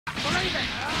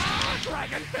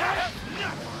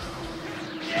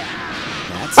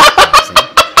That's surprising.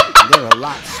 They're a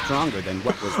lot stronger than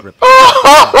what was reported.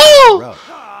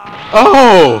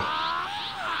 Oh!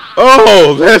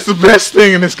 Oh, that's the best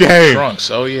thing in this game. Trunks,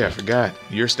 oh yeah, I forgot.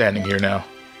 You're standing here now.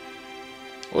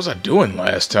 What was I doing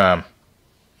last time? I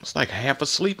was like half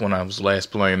asleep when I was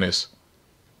last playing this.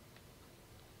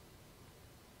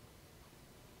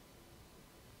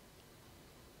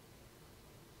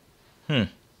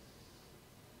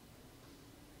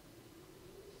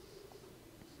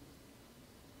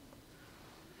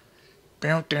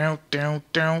 Down, down, down,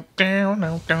 down, down,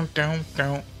 down, down, down,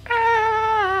 down.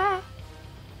 Ah.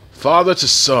 Father to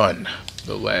son,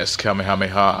 the last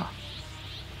Kamehameha.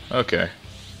 Okay.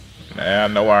 Now I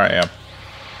know where I am.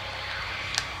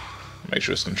 Make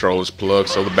sure this controller's plugged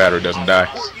so the battery doesn't die.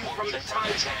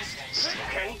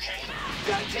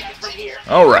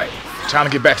 Alright, time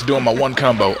to get back to doing my one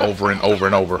combo over and over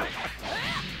and over.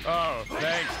 Oh,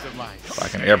 thanks to my If I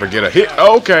can ever get a hit.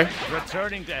 Oh, okay.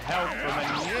 returning to health from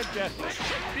a near-death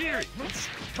experience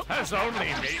has only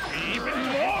made me even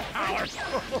more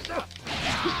powerful.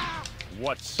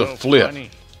 What's The so flip. funny?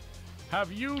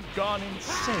 Have you gone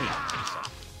insane?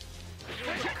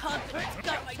 Confidence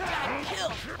got my dad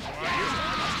killed.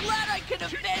 I'm glad I could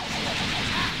avenge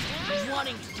him.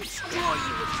 Wanting to destroy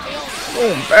you with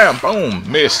failure. Boom, bam, boom.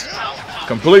 Missed.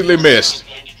 Completely missed.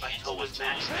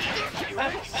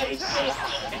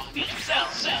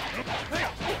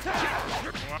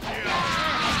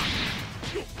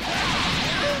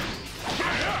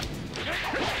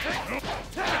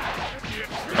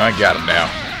 I got him now.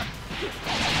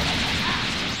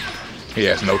 He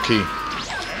has no key.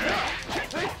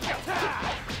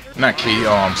 Not key,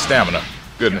 stamina.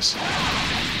 Goodness.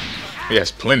 He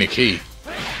has plenty key.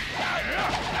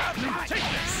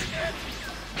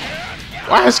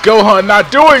 Why is Gohan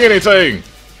not doing anything?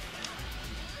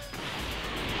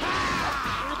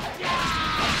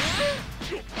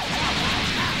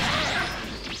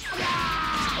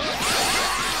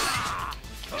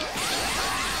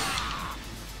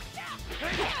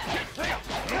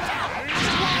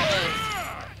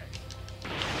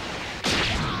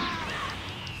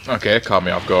 Okay, it caught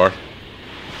me off guard.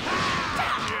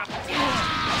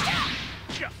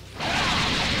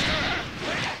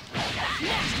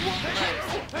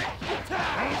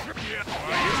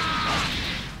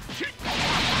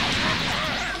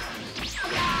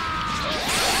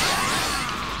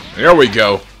 There we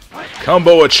go.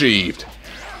 Combo achieved.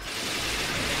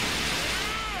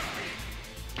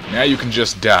 Now you can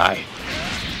just die.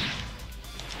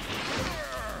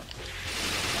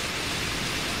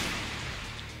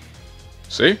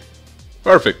 See?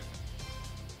 Perfect.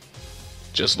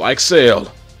 Just like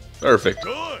Cell. Perfect.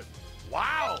 Good.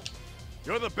 Wow.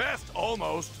 You're the best,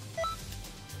 almost.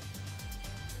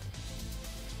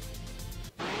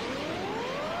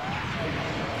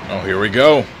 Oh, here we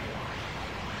go.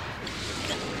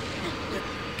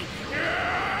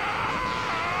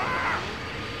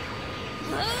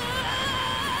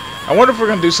 I wonder if we're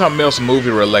gonna do something else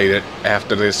movie related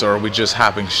after this, or are we just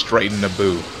hopping straight into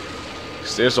Boo?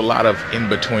 'Cause there's a lot of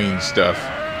in-between stuff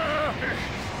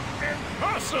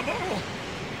Impossible.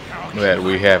 that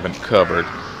we haven't covered,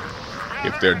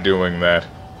 if they're doing that.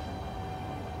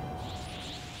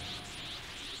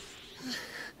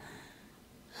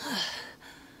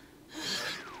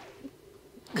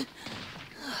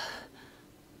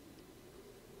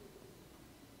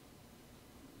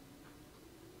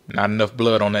 Not enough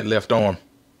blood on that left arm.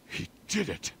 He did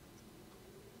it.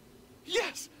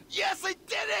 Yes, yes, I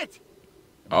did it.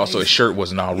 Also, his shirt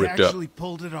wasn't all ripped He up. actually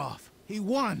pulled it off. He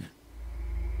won.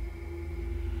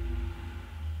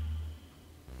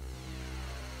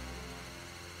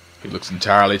 He looks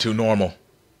entirely too normal.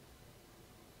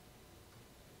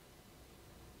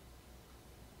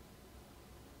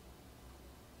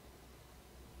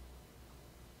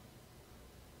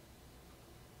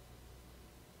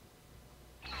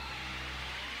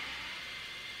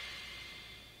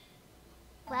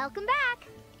 Welcome back.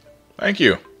 Thank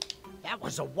you. That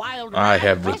was a wild I ride,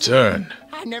 have wasn't it? returned.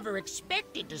 I never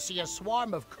expected to see a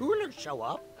swarm of coolers show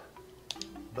up.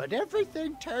 But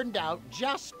everything turned out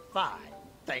just fine,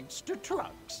 thanks to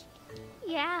Trunks.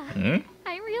 Yeah,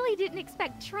 I really didn't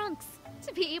expect Trunks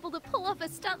to be able to pull off a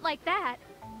stunt like that.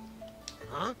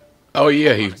 Huh? Oh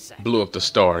yeah, he blew up the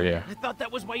star, yeah. I thought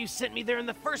that was why you sent me there in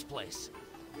the first place.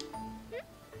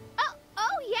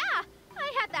 Oh yeah,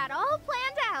 I had that all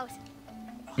planned out.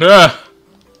 Ah!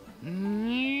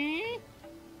 Why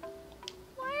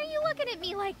are you looking at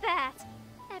me like that?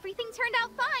 Everything turned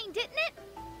out fine, didn't it?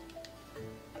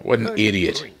 What an Good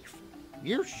idiot. grief.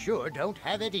 You sure don't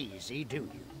have it easy, do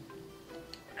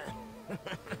you?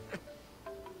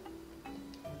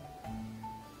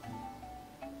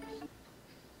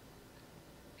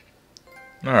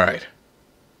 Alright.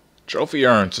 Trophy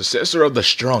earned. Successor of the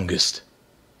strongest.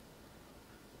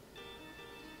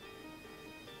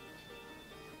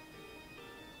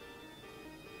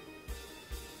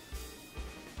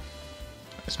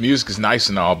 This music is nice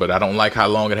and all, but I don't like how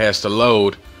long it has to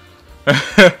load.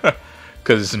 Because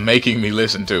it's making me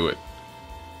listen to it.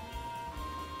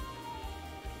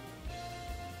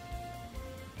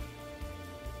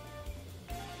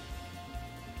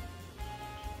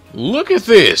 Look at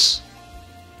this!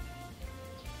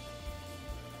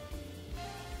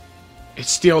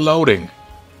 It's still loading.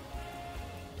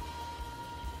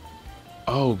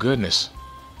 Oh, goodness.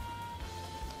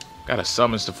 Gotta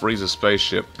summons to freeze a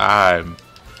spaceship. I'm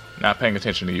not paying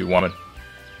attention to you, woman.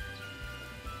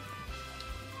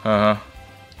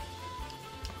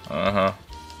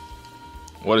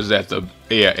 What is that?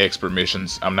 The expert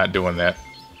missions. I'm not doing that.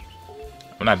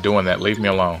 I'm not doing that. Leave me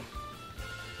alone.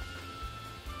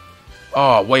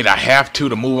 Oh, wait, I have to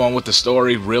move on with the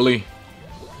story? Really?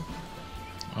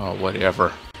 Oh,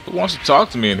 whatever. Who wants to talk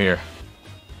to me in here?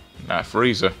 Not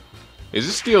Frieza. Is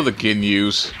it still the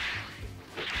Ginyus?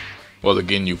 Well, the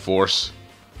Ginyu Force.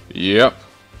 Yep.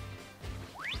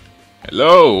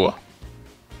 Hello.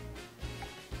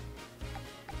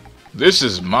 This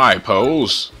is my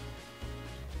pose.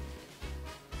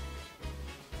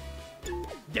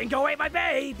 Dingo ate my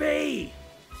baby!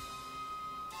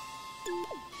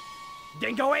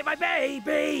 Dingo ate my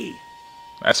baby!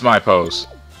 That's my pose.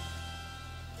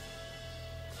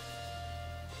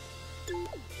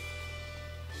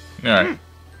 Alright.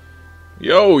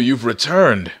 Yo, you've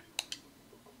returned.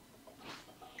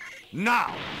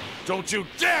 Now, don't you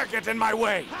dare get in my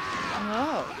way!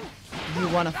 Oh, you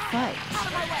want to fight?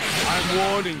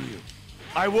 I'm warning you.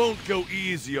 I won't go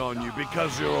easy on you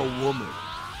because you're a woman.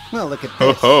 Well, look at Ho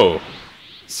this. ho.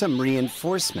 Some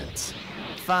reinforcements.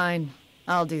 Fine,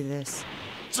 I'll do this.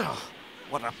 Ugh,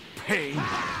 what a pain.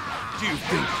 Do you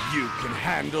think you can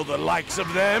handle the likes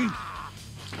of them?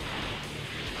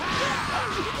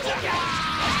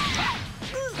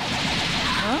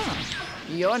 Oh,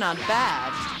 you're not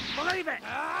bad. Believe it!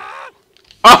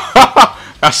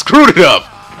 I screwed it up.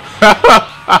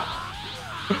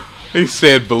 He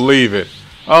said believe it.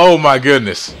 Oh my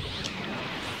goodness.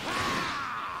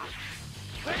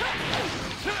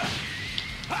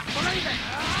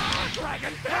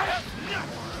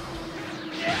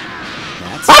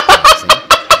 That's surprising.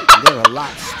 They're a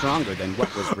lot stronger than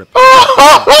what was reported.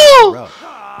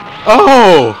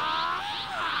 Oh!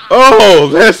 Oh,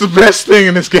 that's the best thing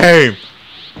in this game.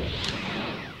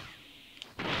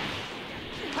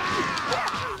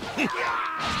 It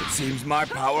seems my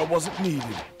power wasn't needed.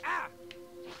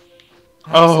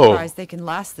 I'm surprised they can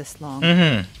last this long.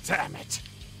 Mm-hmm. Damn it.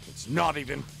 It's not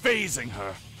even phasing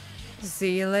her.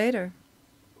 See you later.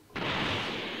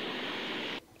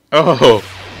 Oh.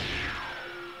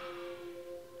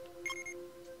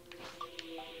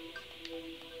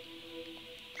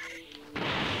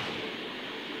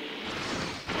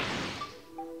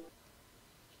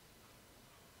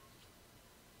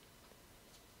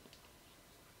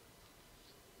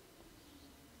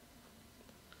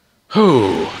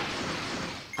 Whew.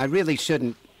 I really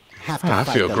shouldn't have to I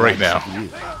fight feel the great likes now. of you.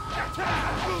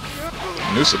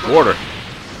 New supporter.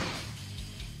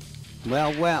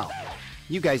 Well, well.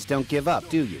 You guys don't give up,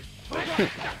 do you?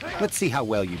 Let's see how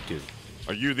well you do.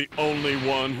 Are you the only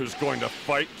one who's going to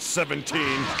fight 17?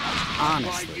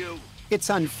 Honestly, it's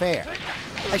unfair.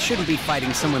 I shouldn't be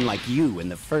fighting someone like you in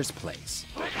the first place.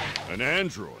 An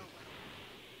android?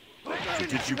 So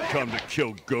did you come to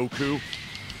kill Goku?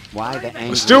 Why the angry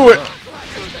Let's do it. look?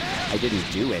 I didn't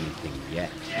do anything yet.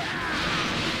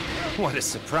 What a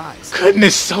surprise.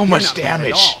 Goodness, so much You're not bad at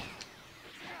damage. all.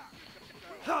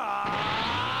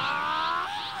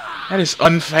 That is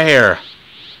unfair.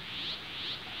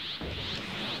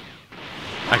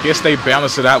 I guess they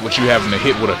balance it out with you having to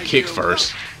hit with a kick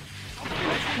first.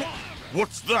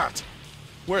 What's that?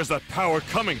 Where's that power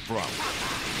coming from?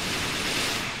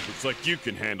 Looks like you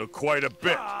can handle quite a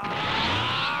bit.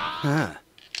 Huh.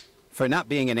 For not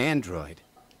being an android.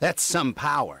 That's some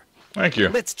power. Thank you.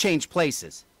 Let's change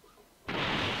places.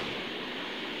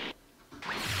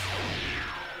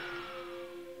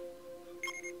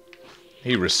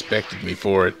 He respected me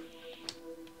for it.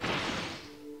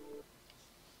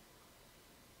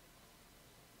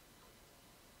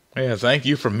 Yeah, thank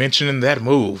you for mentioning that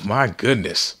move. My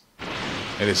goodness.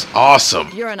 It is awesome.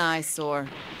 You're an eyesore.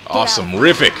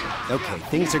 Awesome-rific. Okay,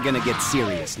 things are gonna get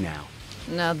serious now.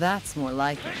 Now that's more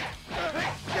like it.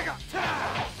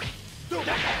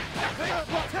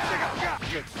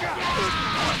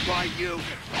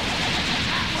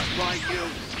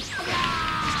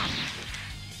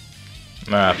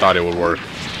 Nah, I thought it would work.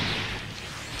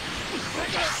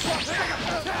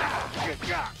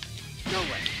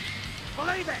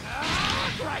 Believe it!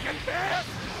 Dragon Fist!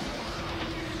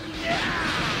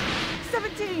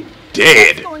 17!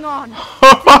 Dead. What's going on? It's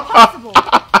impossible!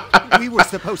 We were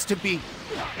supposed to be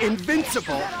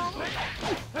invincible.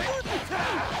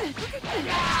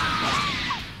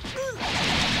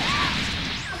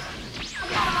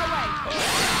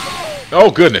 Oh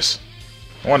goodness.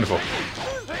 Wonderful.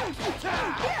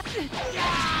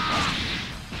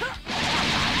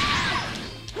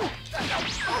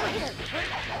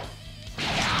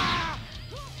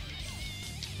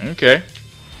 Okay.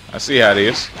 I see how it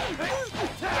is.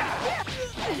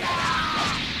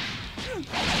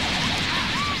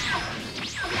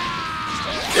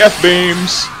 Death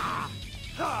beams.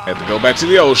 Have to go back to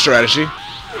the old strategy.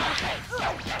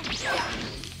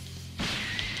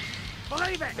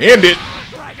 End it.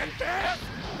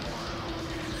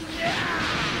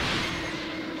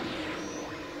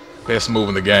 Best move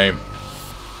in the game.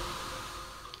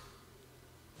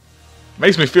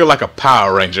 Makes me feel like a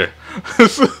Power Ranger.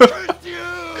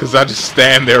 Because I just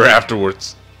stand there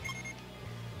afterwards.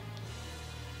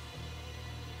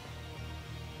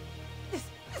 This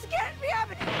can't be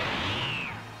happening!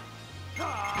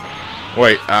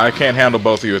 Wait, I can't handle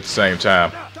both of you at the same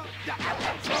time.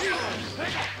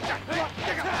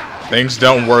 Things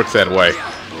don't work that way.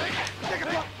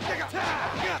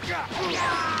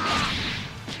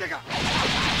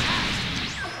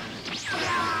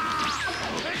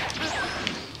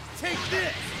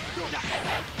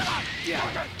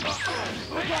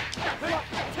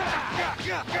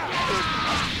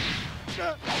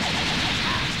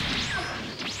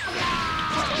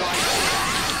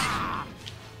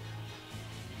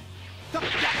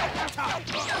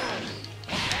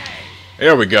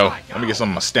 There we go. Let me get some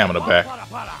of my stamina back.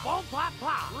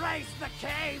 Raise the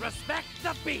cane, respect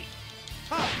the beat.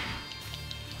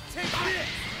 Take this.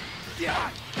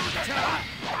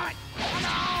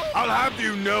 I'll have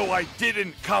you know I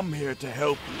didn't come here to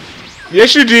help you.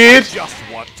 Yes, you did. Just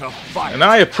want to fight. And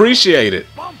I appreciate it.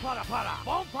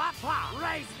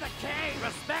 Raise the cane,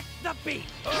 respect the beat.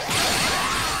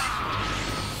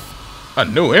 A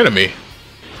new enemy?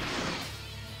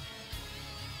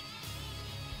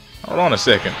 Hold on a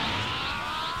second.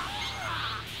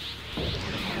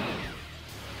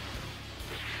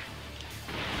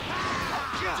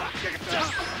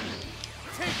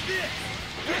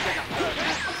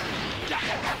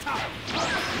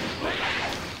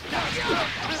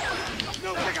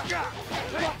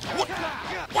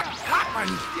 What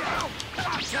happened?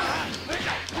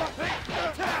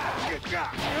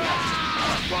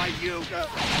 Why you?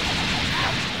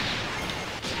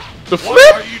 The What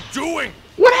flip? are you doing?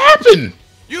 What happened?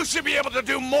 You should be able to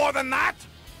do more than that.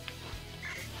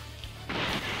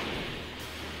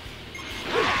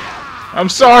 I'm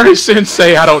sorry,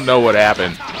 Sensei. I don't know what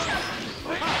happened.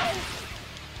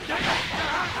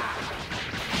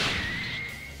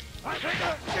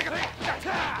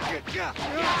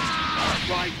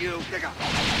 Why you?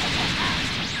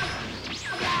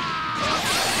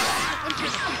 I'm gonna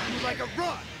beat you like a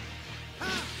run.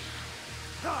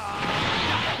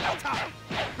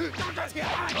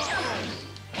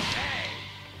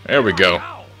 There we go.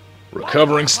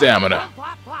 Recovering stamina.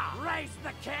 Raise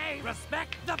the cane,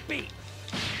 respect the beat.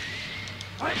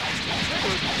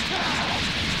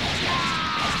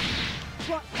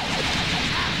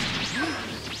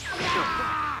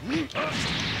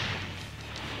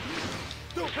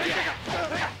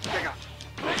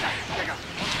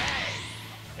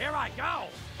 Here I go.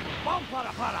 Boom, putta,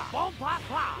 putta. Boom, pop,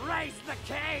 pop. Raise the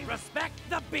cane, respect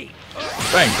the beat.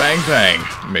 Bang, bang,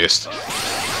 bang. Missed.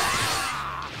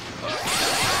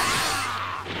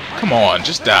 Come on,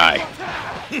 just die.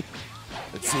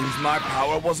 It seems my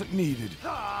power wasn't needed.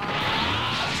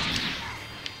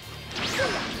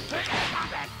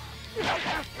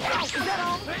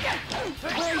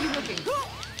 Where are you looking?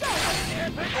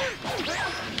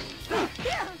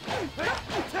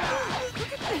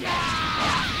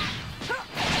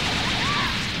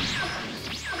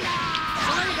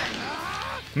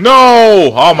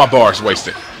 No! All my bars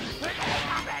wasted.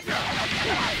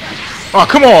 Oh,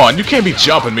 come on! You can't be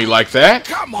jumping me like that.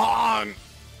 Come on!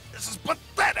 This is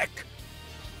pathetic!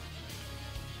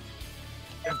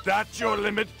 If that's your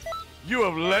limit, you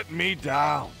have let me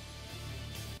down.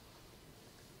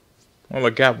 Well, I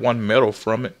got one medal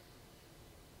from it.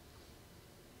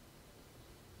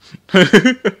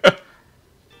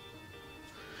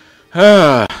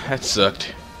 Ah, that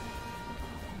sucked.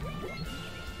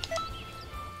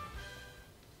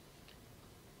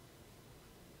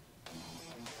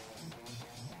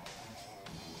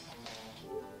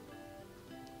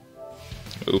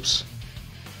 Oops.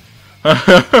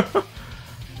 That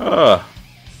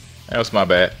was my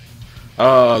bad.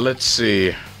 Let's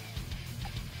see.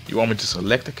 You want me to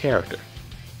select a character?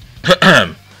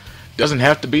 Doesn't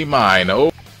have to be mine.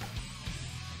 Oh.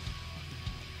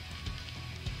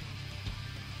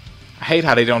 I hate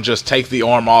how they don't just take the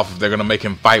arm off if they're gonna make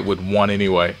him fight with one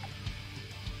anyway.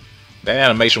 That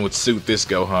animation would suit this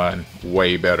Gohan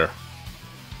way better.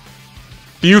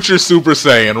 Future Super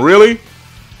Saiyan, really?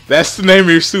 That's the name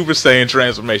of your Super Saiyan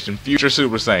transformation. Future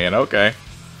Super Saiyan, okay.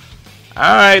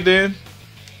 Alright then.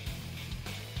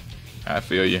 I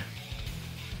feel you.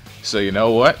 So you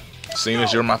know what? Seeing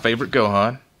as you're my favorite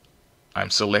Gohan, I'm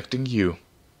selecting you.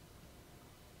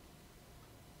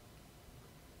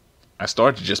 I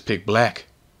started to just pick black,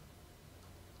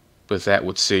 but that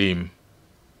would seem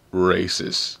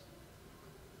racist.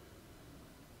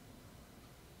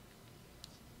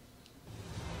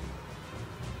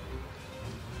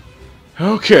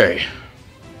 Okay.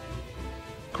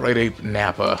 Great Ape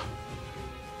Nappa.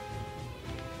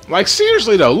 Like,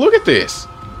 seriously though, look at this.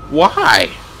 Why?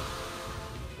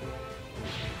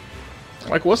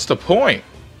 Like, what's the point?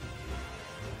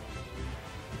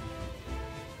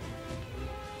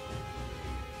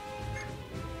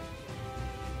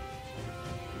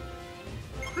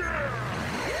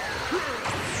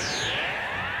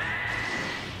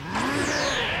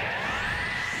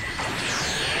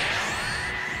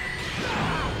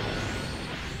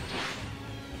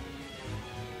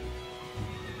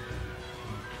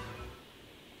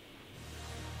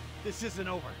 This isn't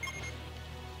over.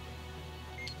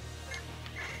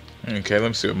 Okay, let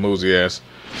me see what moves he has.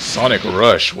 Sonic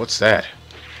Rush, what's that?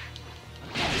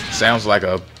 Sounds like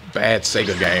a bad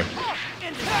Sega game.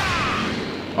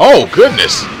 Oh,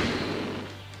 goodness!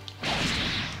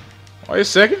 Wait a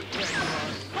second.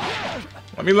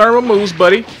 Let me learn my moves,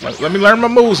 buddy. Let me learn my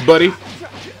moves, buddy.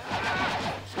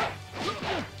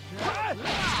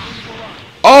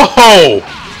 Oh!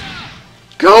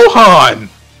 Gohan!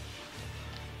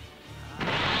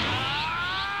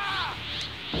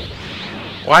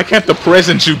 Why can't the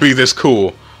present you be this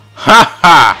cool? Ha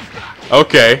ha!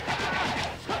 Okay.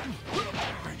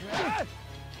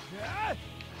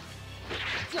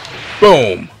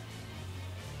 Boom.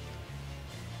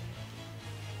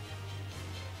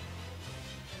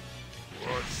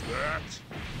 What's that?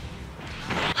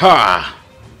 Ha!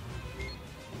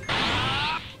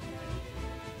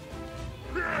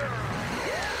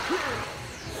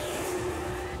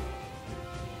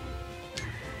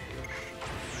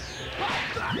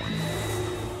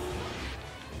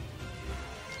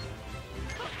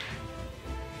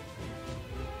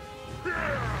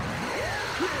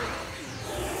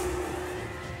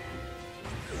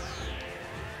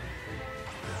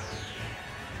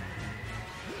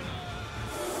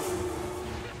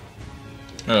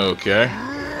 Okay.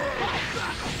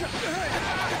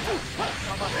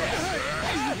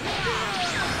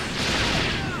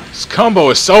 This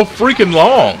combo is so freaking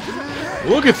long.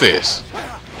 Look at this.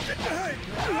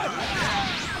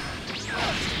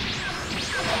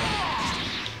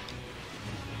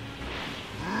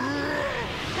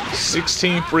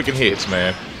 $16 freaking hits,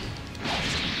 man.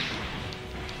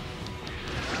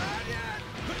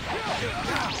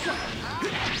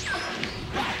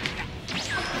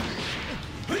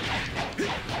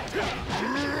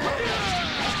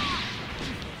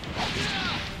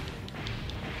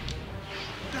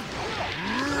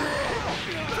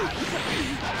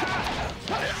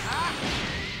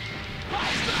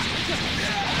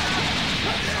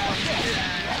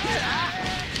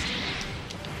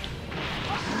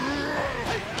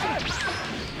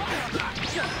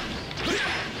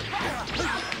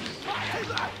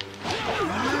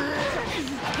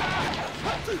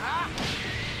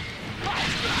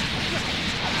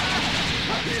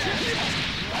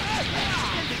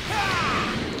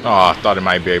 Oh, I thought it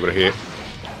might be able to hit.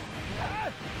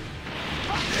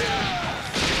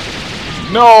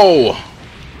 No!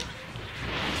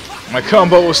 My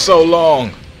combo was so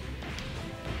long.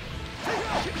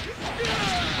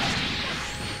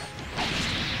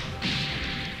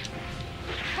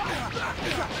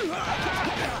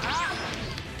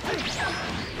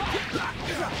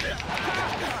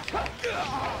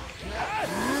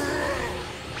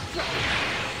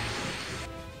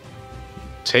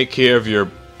 Take care of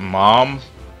your mom?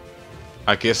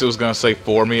 I guess it was gonna say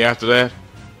for me after that.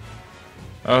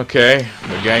 Okay,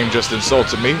 the game just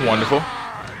insulted me. Wonderful.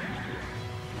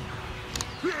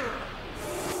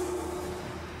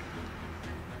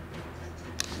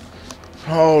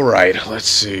 Alright, let's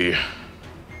see.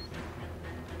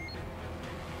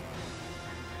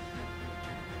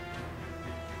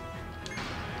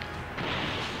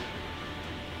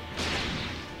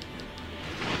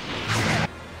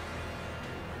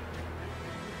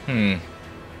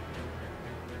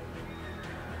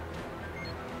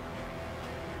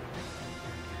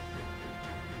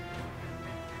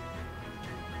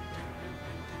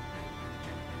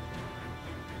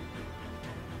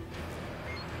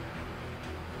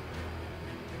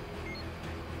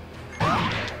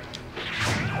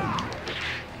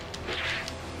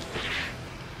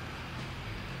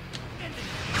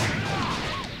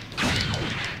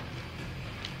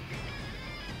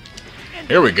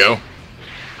 Here we go.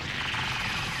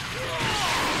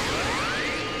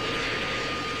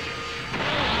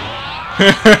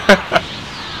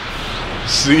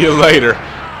 See you later.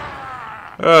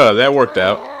 That worked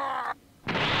out.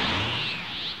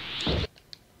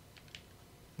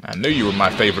 I knew you were my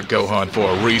favorite Gohan for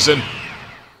a reason.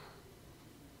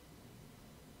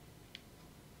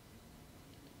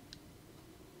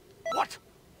 What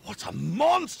a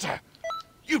monster!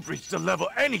 You've reached a level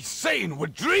any Saiyan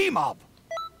would dream of!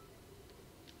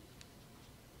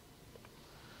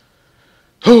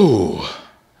 Whew.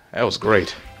 That was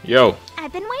great. Yo.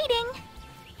 I've been waiting.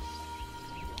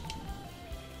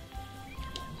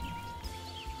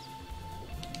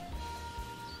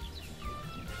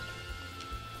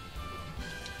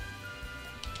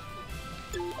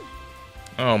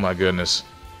 Oh my goodness.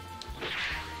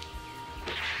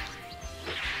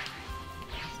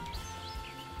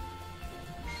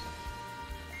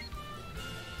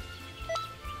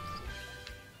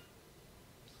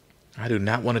 I do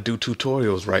not want to do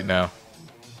tutorials right now.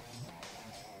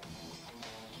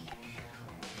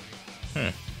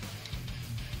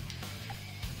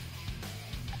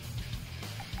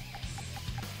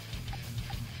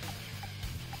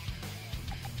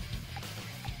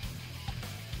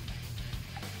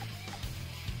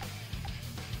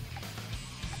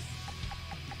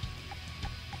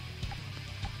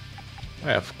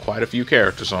 I have quite a few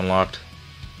characters unlocked.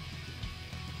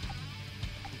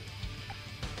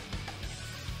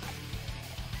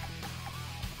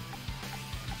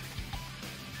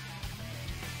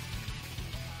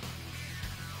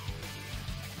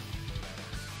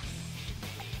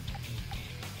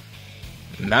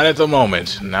 Not at the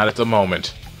moment. Not at the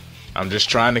moment. I'm just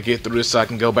trying to get through this so I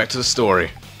can go back to the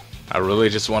story. I really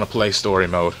just want to play story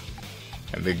mode.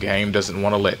 And the game doesn't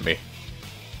want to let me.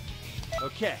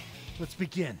 Okay, let's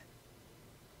begin.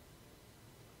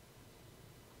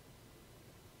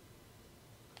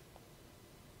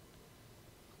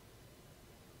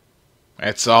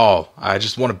 That's all. I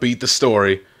just want to beat the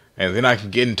story, and then I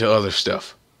can get into other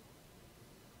stuff.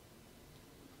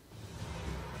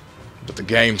 But the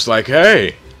game's like,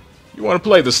 hey, you want to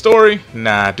play the story?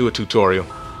 Nah, do a tutorial.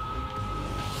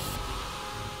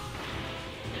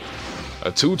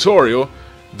 A tutorial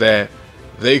that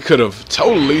they could have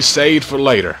totally saved for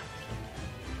later.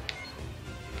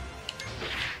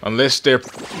 Unless they're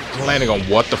planning on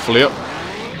what the flip.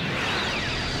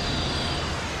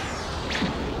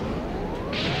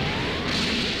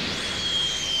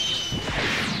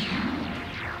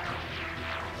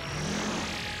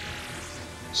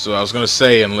 So I was gonna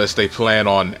say, unless they plan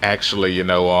on actually, you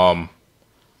know,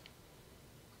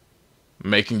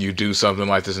 making you do something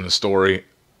like this in the story,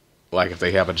 like if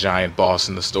they have a giant boss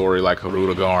in the story, like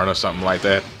Harudagarn or something like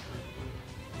that.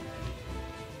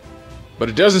 But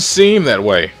it doesn't seem that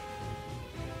way.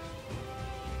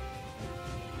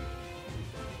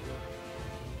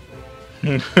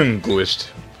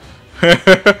 Glitched.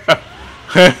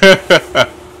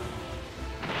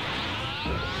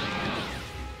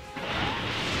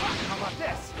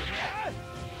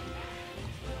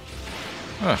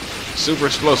 Huh. Super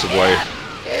explosive wave.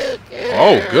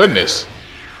 Oh, goodness.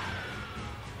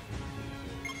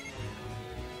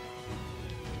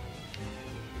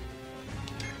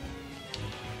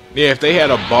 Yeah, if they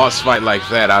had a boss fight like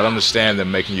that, I'd understand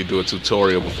them making you do a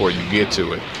tutorial before you get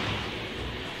to it.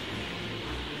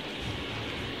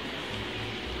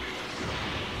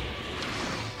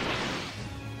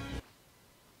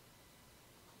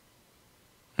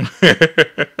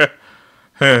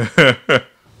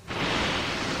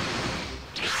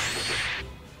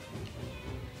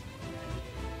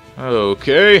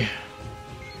 Okay.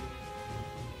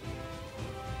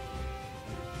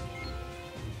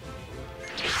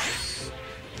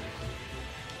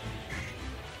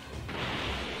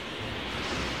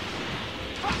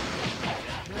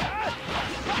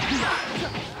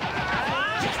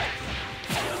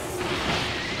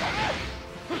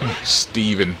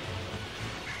 Steven.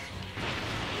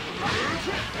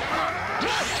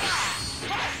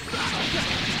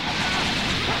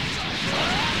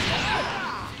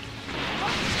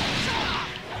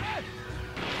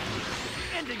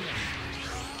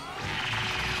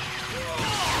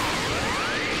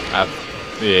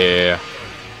 Yeah.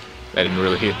 That didn't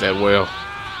really hit that well.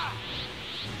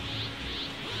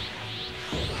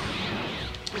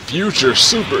 Future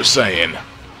Super Saiyan.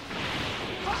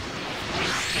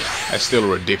 That's still a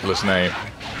ridiculous name.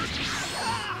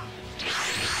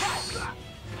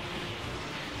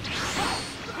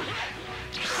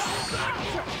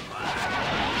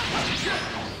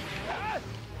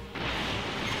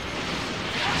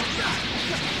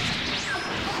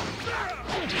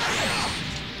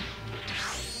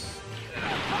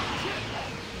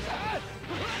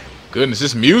 Goodness,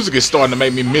 this music is starting to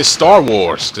make me miss Star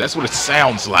Wars. 'Cause that's what it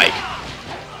sounds like.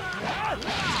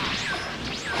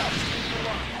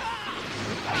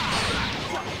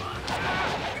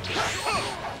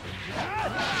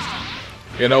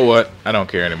 You know what? I don't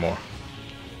care anymore.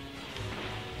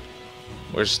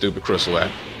 Where's stupid Crystal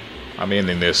at? I'm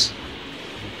ending this.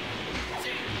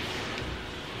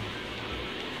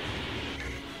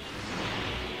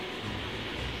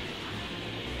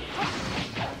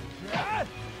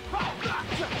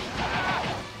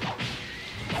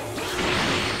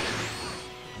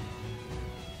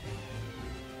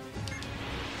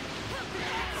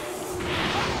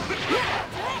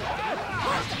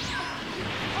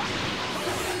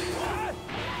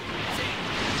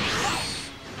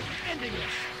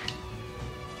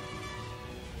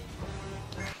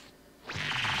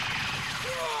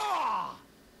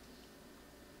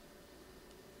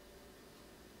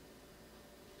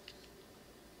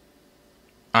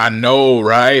 I know,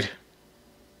 right?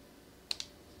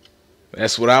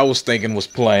 That's what I was thinking was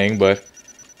playing, but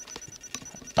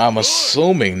I'm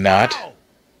assuming not. Wow.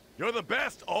 You're the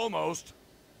best, almost.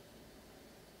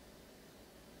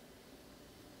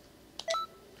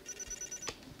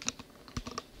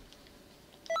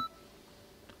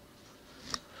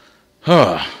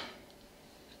 Huh.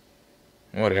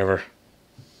 Whatever.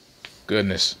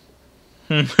 Goodness.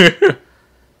 This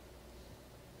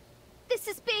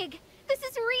is big. This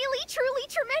is really, truly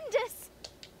tremendous.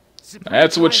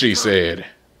 That's what she said.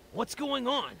 What's going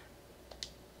on?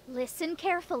 Listen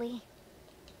carefully.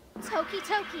 Toki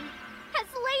Toki has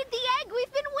laid the egg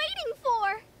we've been waiting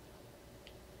for.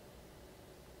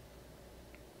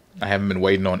 I haven't been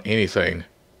waiting on anything.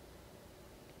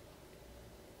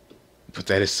 But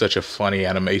that is such a funny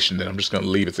animation that I'm just going to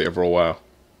leave it there for a while.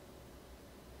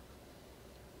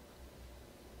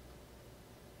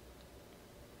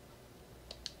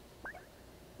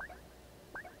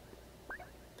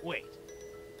 Wait,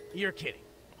 you're kidding.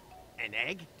 An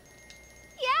egg?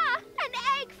 Yeah, an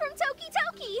egg from Toki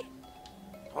Toki.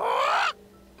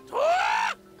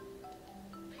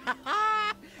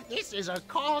 This is a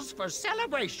cause for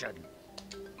celebration.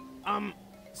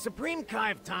 Supreme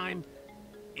Kai of Time,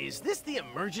 is this the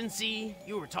emergency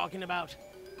you were talking about?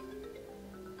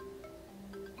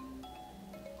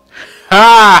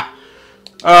 Ha!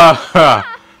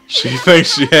 She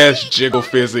thinks she has jiggle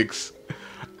physics.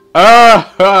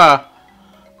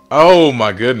 Oh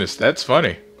my goodness, that's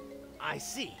funny. I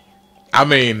see. I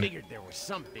mean, Figured there was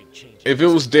some big change. if it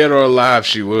was dead or alive,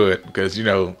 she would, because you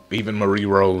know, even Marie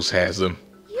Rose has them.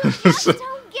 You just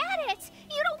don't get it.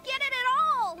 You don't get it at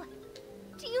all.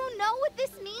 Do you know what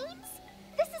this means?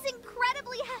 This is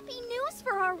incredibly happy news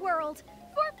for our world.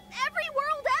 For every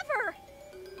world ever.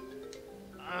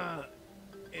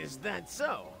 Is that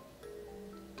so?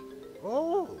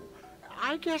 Oh,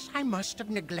 I guess I must have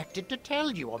neglected to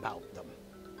tell you about them.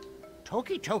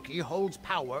 Toki Toki holds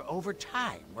power over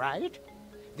time, right?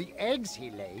 The eggs he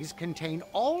lays contain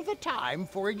all the time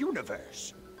for a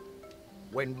universe.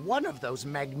 When one of those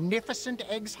magnificent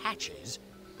eggs hatches,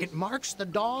 it marks the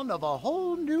dawn of a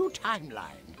whole new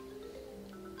timeline.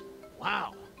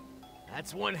 Wow.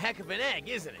 That's one heck of an egg,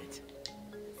 isn't it?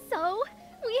 So,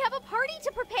 we have a party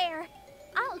to prepare.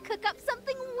 I'll cook up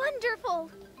something wonderful.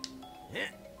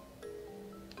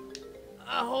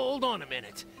 Hold on a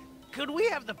minute. Could we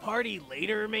have the party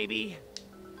later, maybe?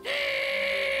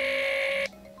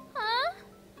 Huh?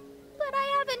 But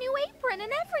I have a new apron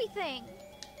and everything.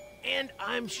 And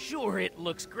I'm sure it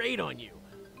looks great on you,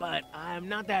 but I'm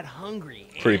not that hungry.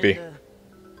 Creepy. And,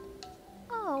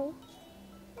 Oh.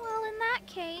 Well, in that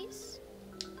case...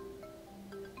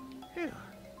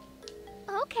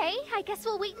 Okay, I guess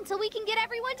we'll wait until we can get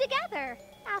everyone together.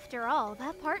 After all,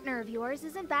 that partner of yours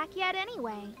isn't back yet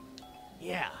anyway.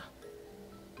 Yeah.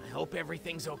 I hope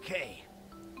everything's okay.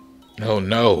 Oh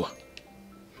no.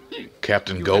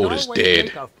 Captain You Gold can is always dead.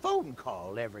 make a phone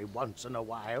call every once in a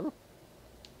while.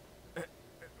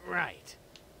 Right.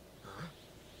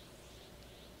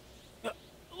 Huh?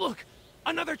 Look!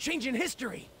 Another change in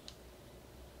history!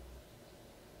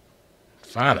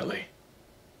 Finally.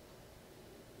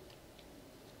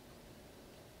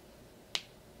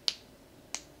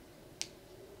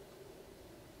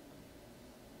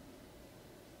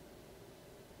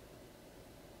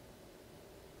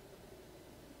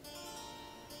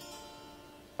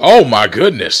 Oh my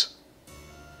goodness.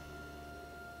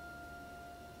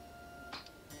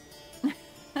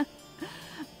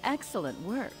 Excellent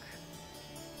work.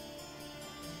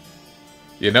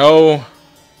 You know...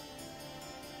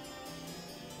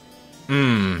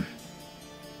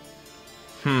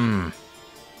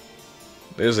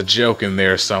 There's a joke in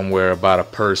there somewhere about a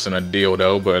purse and a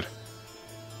dildo, but...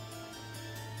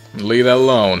 leave that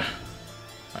alone.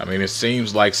 I mean, it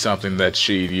seems like something that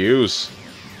she'd use.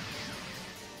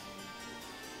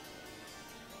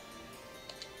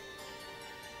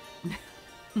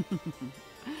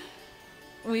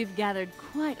 We've gathered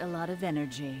quite a lot of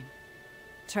energy.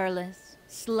 Turles,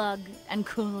 Slug, and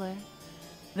Cooler.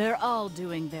 They're all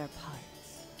doing their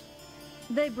parts.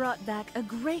 They brought back a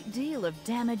great deal of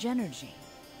damage energy.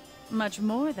 Much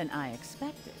more than I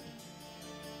expected.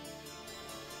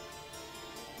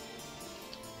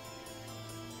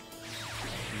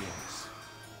 Yes.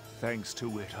 Thanks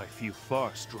to it, I feel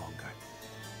far stronger.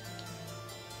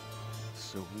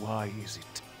 So why is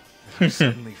it that I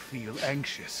suddenly feel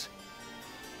anxious?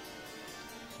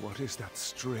 What is that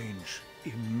strange,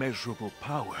 immeasurable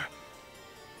power?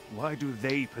 Why do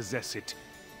they possess it,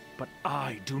 but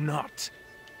I do not?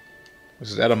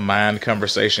 Was that a mind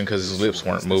conversation because his lips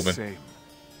weren't moving? Same.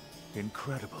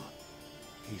 Incredible.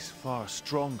 He's far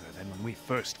stronger than when we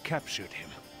first captured him.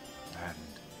 And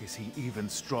is he even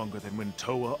stronger than when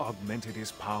Toa augmented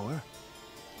his power?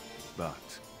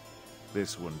 But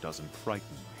this one doesn't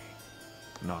frighten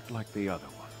me. Not like the other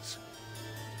ones.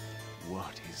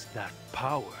 What is that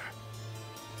power?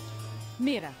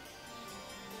 Mira,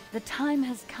 the time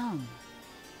has come.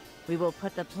 We will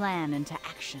put the plan into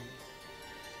action.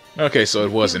 Okay, so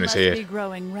it was in his You must head. be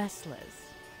growing restless,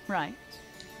 right?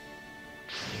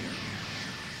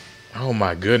 Oh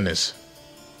my goodness.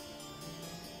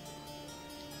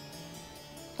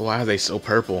 Why are they so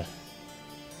purple?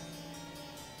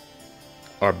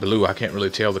 Or blue, I can't really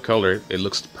tell the color. It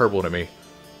looks purple to me.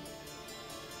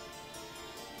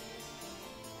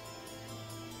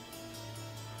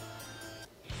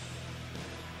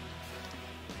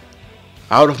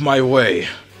 Out of my way.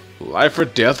 Life or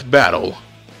death battle.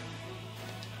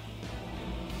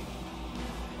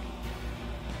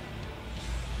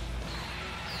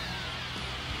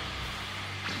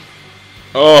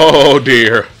 Oh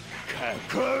dear.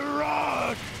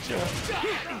 Kakarot!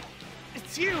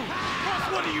 It's you!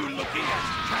 What are you looking at,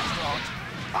 Kakarot?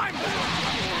 I'm the one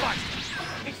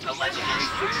who It's the legendary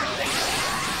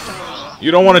Super.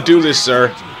 You don't want to do this,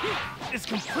 sir. It's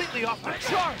completely off the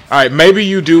charts! Alright, maybe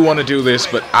you do want to do this,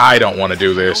 but I don't want to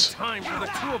do this. No time for the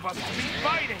two of us to be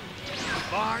fighting!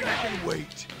 Fine, I can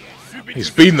wait. He's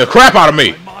beating the crap out of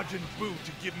me.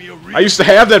 I used to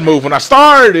have that move when I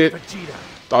started it.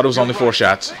 Thought it was only 4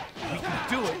 shots. We can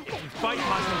do it if we fight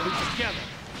Majin Buu together.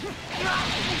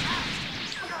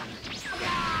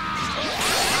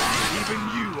 Even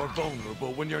you are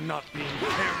vulnerable when you're not being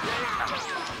careful.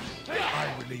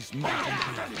 I released Majin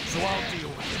Buu, so I'll deal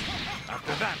with it.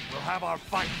 After that, we'll have our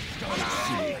fight.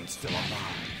 See, I'm still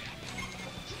alive.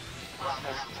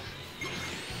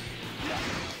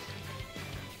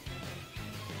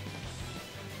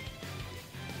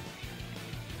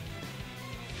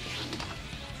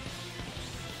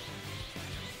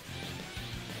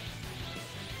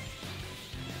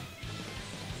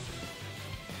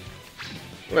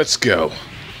 Let's go.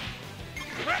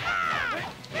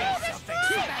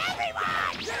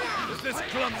 Is this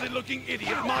clumsy-looking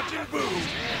idiot Majin Buu?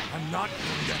 I'm not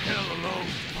going to hell alone.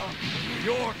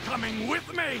 You're coming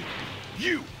with me.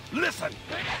 You, listen.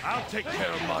 I'll take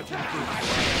care of Majin Buu.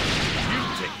 You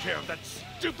take care of that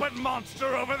stupid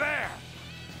monster over there.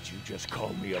 Did you just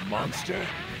call me a monster?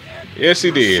 Yes,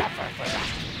 he did.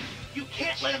 You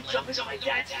can't let him jump into my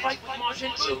dad's fight with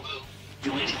Majin Buu.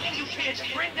 Do anything you can to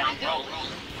bring down Broly.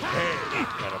 Hey,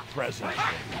 got a present.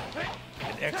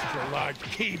 An extra large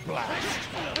key blast.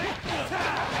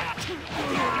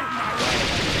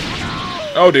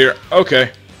 Oh dear.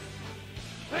 Okay.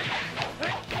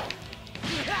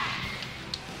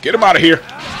 Get him out of here.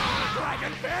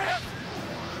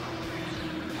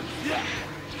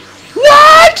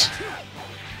 What?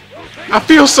 I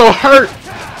feel so hurt.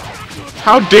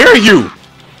 How dare you?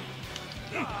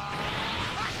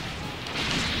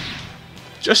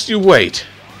 Just you wait.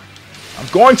 I'm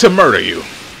going to murder you.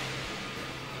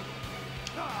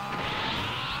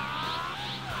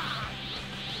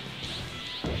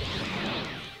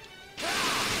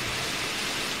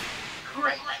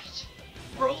 Great.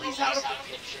 Broly's out of the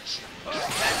picture. That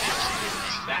actually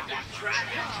is back on track.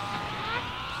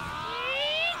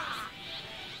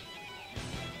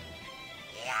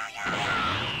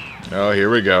 Oh, here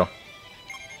we go.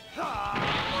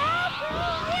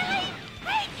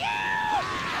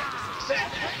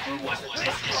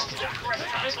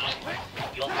 my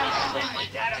book, you'll have to let my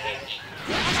dad in.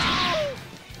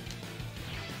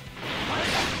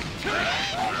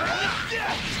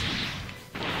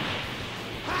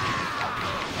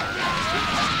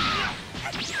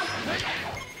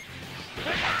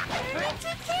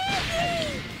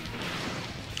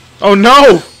 Oh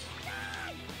no!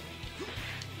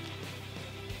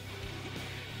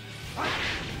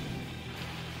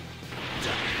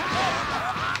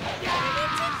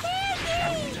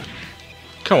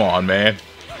 Come on, man.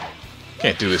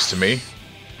 Can't do this to me.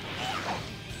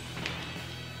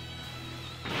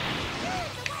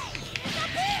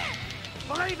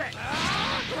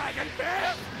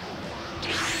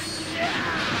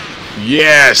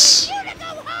 Yes!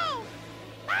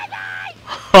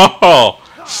 Oh,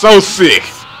 so sick!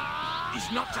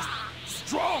 He's not just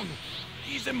strong,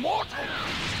 he's immortal.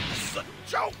 This is a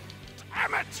joke,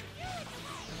 damn it!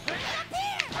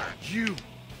 You,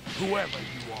 whoever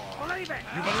you are, you've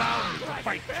allowed me to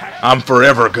fight Captain. I'm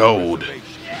forever gold. For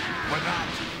that,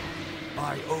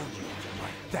 I owe you my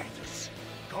thanks.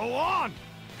 Go on!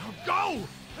 Now go!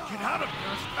 Get out of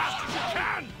here as fast as you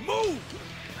can! Move!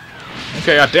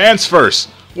 Okay, I dance first.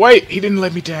 Wait, he didn't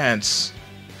let me dance.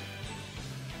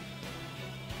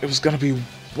 It was gonna be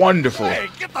wonderful. Hey,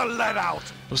 get the lead out!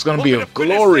 It was gonna be a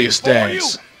glorious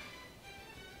dance.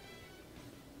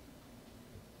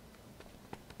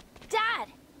 Dad!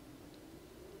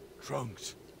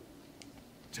 Trunks,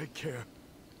 take care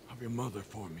of your mother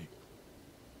for me.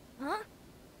 Huh?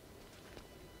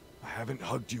 I haven't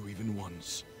hugged you even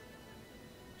once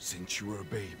since you were a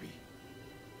baby.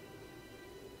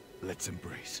 Let's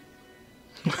embrace.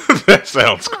 That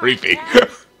sounds creepy.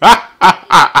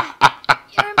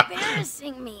 You're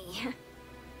embarrassing me.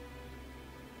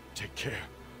 Take care,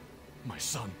 my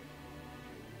son.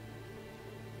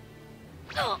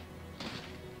 Oh.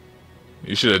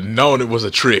 You should have known it was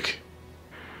a trick.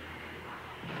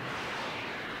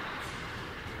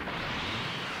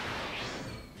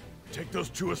 Take those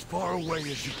two as far away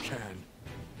as you can.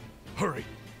 Hurry.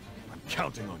 I'm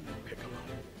counting on you, Piccolo.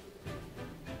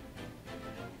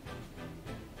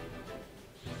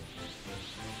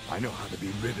 I know how to be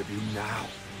rid of you now.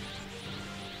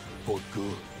 For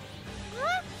good.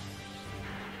 Huh?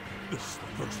 This is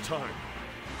the first time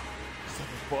Seth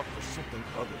has fought for something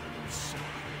other than himself.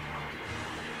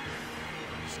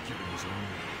 He's giving his own.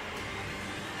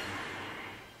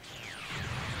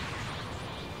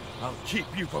 I'll keep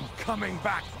you from coming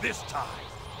back this time.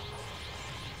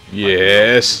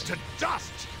 Yes. To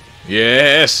dust.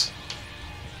 Yes.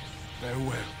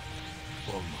 Farewell,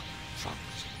 Bulma,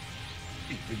 Trunks.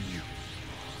 Even you.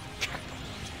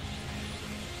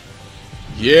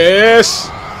 Yes.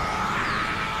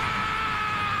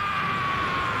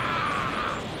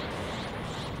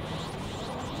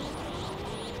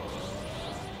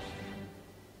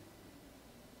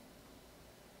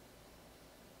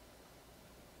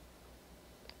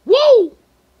 Woo!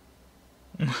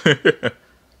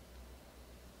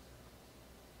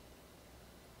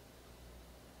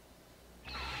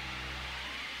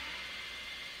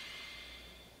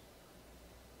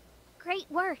 Great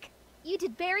work. You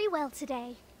did very well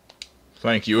today.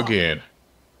 Thank you again.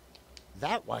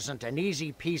 That wasn't an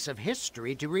easy piece of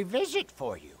history to revisit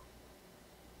for you.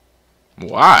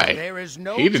 Why? There is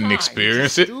no He didn't time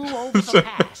experience to it. stew over the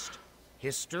past.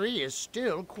 History is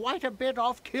still quite a bit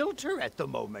off kilter at the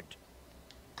moment.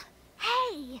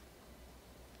 Hey!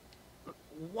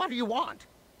 What do you want?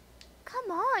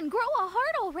 Come on, grow a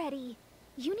heart already.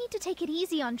 You need to take it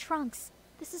easy on Trunks.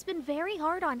 This has been very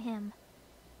hard on him.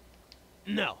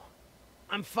 No,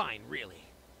 I'm fine, really.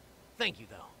 Thank you,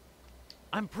 though.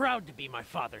 I'm proud to be my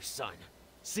father's son.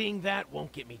 Seeing that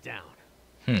won't get me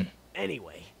down.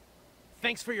 Anyway,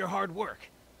 thanks for your hard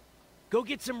work. Go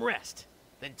get some rest,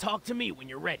 then talk to me when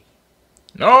you're ready.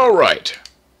 All right.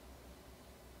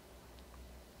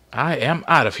 I am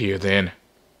out of here then.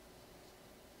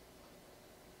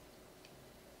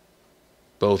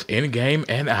 Both in-game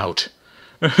and out.